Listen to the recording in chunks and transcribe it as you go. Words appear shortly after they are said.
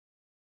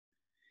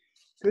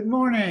Good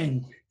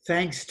morning.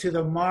 Thanks to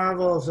the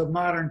marvels of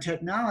modern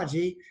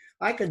technology,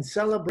 I can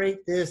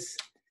celebrate this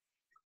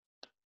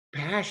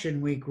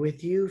Passion Week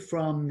with you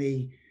from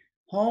the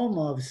home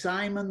of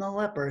Simon the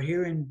leper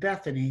here in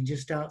Bethany,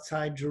 just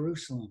outside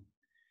Jerusalem,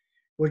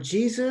 where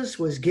Jesus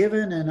was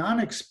given an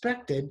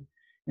unexpected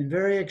and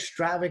very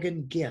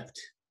extravagant gift.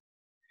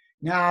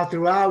 Now,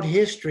 throughout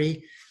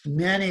history,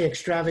 many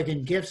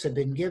extravagant gifts have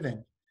been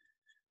given.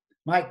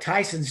 Mike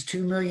Tyson's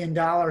 $2 million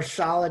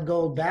solid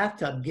gold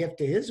bathtub gift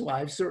to his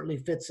wife certainly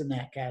fits in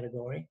that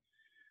category.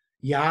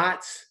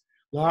 Yachts,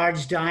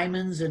 large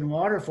diamonds, and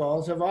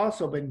waterfalls have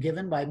also been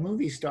given by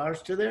movie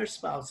stars to their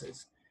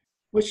spouses,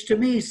 which to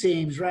me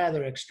seems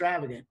rather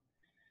extravagant.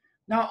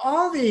 Now,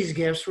 all these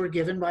gifts were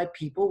given by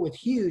people with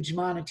huge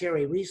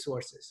monetary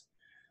resources,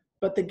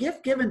 but the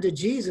gift given to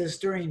Jesus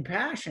during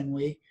Passion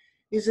Week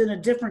is in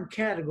a different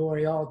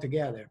category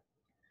altogether.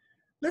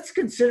 Let's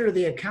consider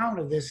the account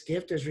of this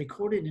gift as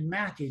recorded in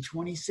Matthew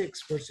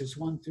 26, verses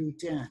 1 through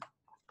 10.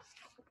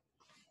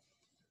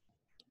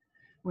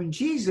 When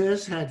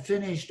Jesus had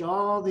finished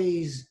all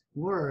these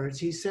words,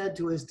 he said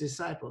to his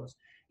disciples,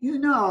 "You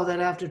know that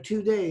after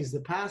 2 days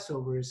the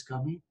Passover is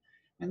coming,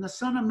 and the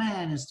Son of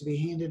Man is to be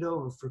handed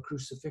over for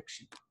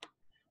crucifixion."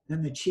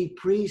 Then the chief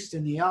priests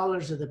and the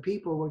elders of the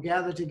people were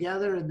gathered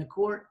together in the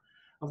court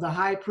of the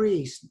high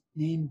priest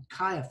named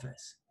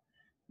Caiaphas.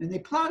 And they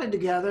plotted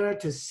together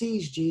to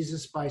seize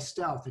Jesus by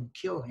stealth and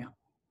kill him.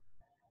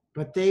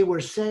 But they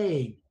were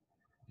saying,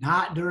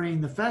 "Not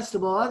during the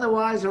festival,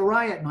 otherwise a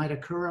riot might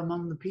occur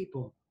among the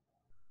people."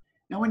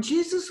 Now when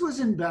Jesus was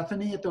in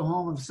Bethany at the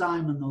home of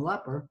Simon the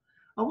leper,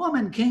 a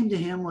woman came to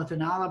him with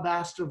an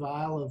alabaster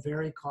vial of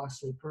very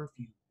costly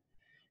perfume,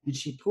 and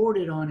she poured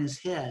it on his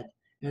head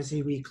as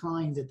he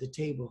reclined at the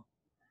table.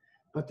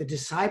 But the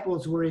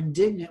disciples were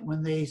indignant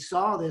when they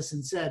saw this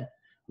and said,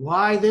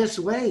 "Why this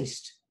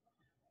waste?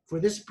 For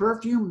this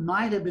perfume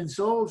might have been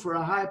sold for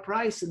a high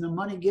price and the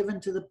money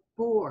given to the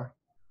poor."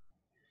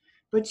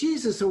 But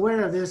Jesus,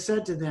 aware of this,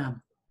 said to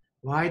them,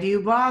 "Why do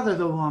you bother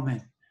the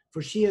woman?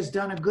 For she has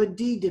done a good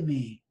deed to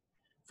me.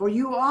 For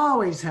you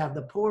always have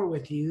the poor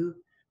with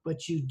you,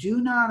 but you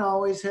do not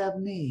always have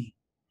me.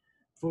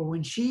 For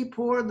when she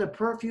poured the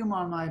perfume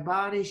on my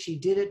body, she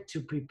did it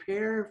to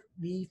prepare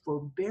me for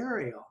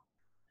burial.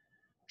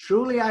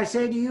 Truly I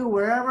say to you,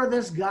 wherever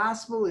this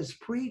gospel is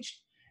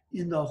preached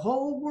in the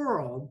whole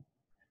world,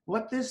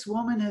 what this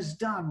woman has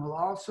done will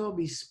also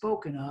be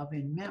spoken of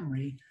in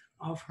memory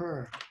of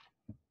her."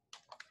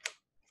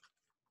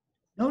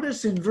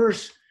 Notice in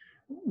verse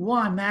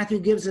 1, Matthew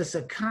gives us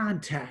a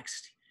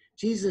context.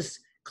 Jesus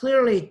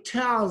clearly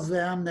tells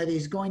them that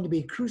he's going to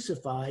be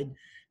crucified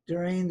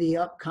during the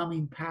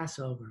upcoming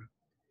Passover.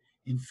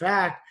 In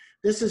fact,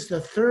 this is the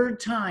third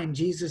time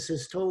Jesus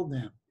has told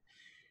them.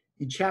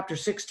 In chapter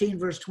 16,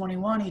 verse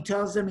 21, he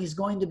tells them he's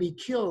going to be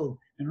killed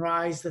and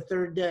rise the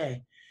third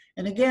day.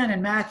 And again,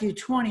 in Matthew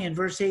 20 and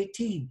verse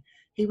 18,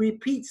 he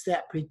repeats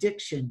that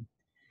prediction.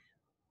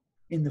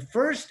 In the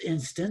first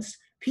instance,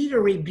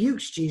 Peter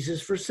rebukes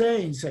Jesus for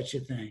saying such a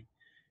thing.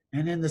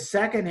 And in the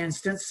second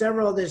instance,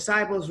 several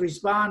disciples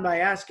respond by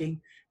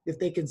asking if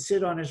they can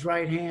sit on his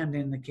right hand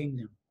in the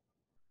kingdom.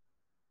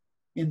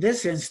 In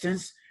this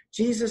instance,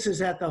 Jesus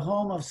is at the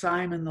home of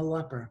Simon the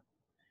leper.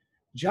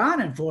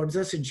 John informs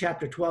us in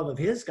chapter 12 of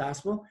his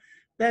gospel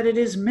that it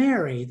is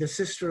Mary, the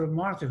sister of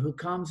Martha, who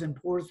comes and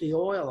pours the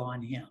oil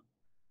on him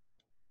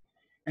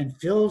and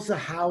fills the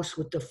house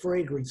with the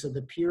fragrance of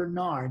the pure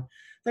nard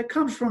that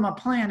comes from a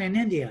plant in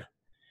India.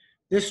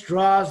 This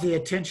draws the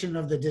attention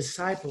of the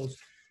disciples,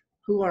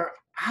 who are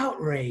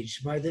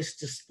outraged by this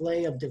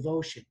display of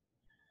devotion.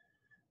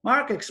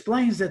 Mark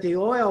explains that the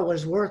oil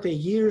was worth a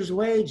year's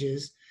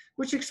wages,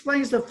 which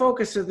explains the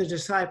focus of the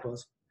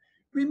disciples.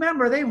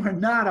 Remember, they were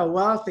not a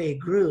wealthy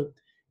group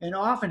and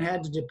often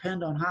had to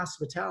depend on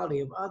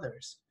hospitality of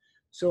others.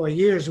 So a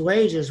year's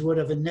wages would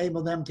have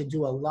enabled them to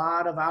do a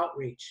lot of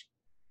outreach.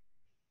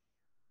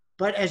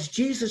 But as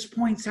Jesus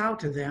points out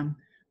to them,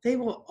 there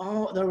will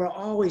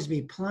always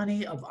be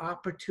plenty of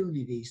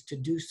opportunities to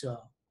do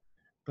so.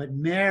 But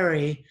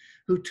Mary,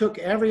 who took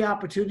every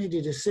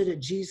opportunity to sit at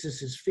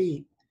Jesus'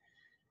 feet,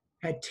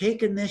 had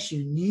taken this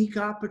unique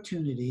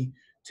opportunity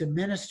to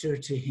minister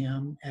to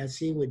him as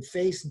he would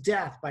face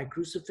death by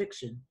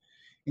crucifixion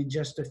in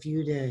just a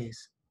few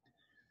days.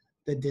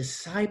 The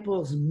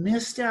disciples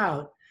missed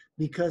out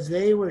because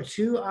they were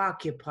too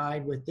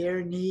occupied with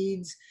their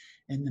needs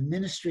and the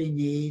ministry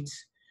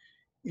needs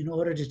in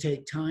order to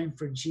take time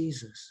for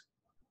Jesus.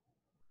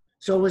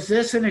 So was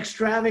this an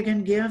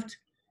extravagant gift?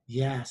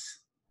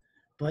 Yes,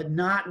 but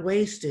not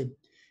wasted,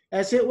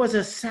 as it was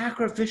a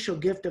sacrificial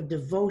gift of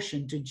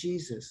devotion to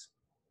Jesus.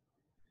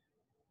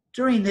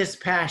 During this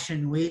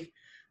Passion Week,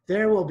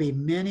 there will be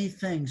many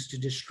things to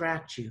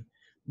distract you,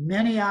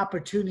 many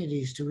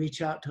opportunities to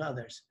reach out to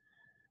others.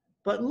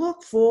 But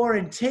look for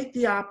and take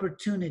the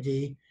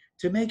opportunity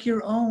to make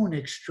your own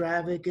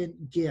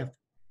extravagant gift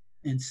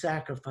and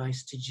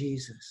sacrifice to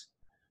Jesus.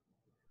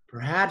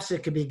 Perhaps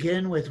it could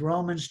begin with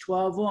Romans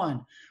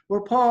 12:1,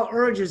 where Paul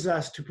urges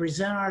us to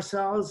present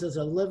ourselves as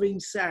a living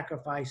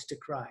sacrifice to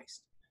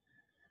Christ.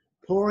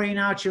 Pouring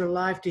out your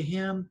life to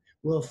him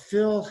will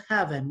fill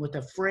heaven with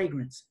a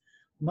fragrance,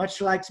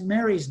 much like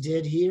Mary's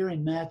did here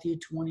in Matthew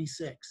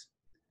 26.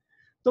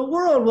 The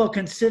world will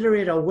consider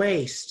it a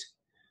waste,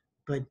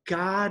 but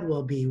God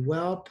will be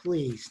well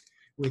pleased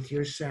with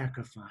your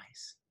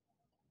sacrifice.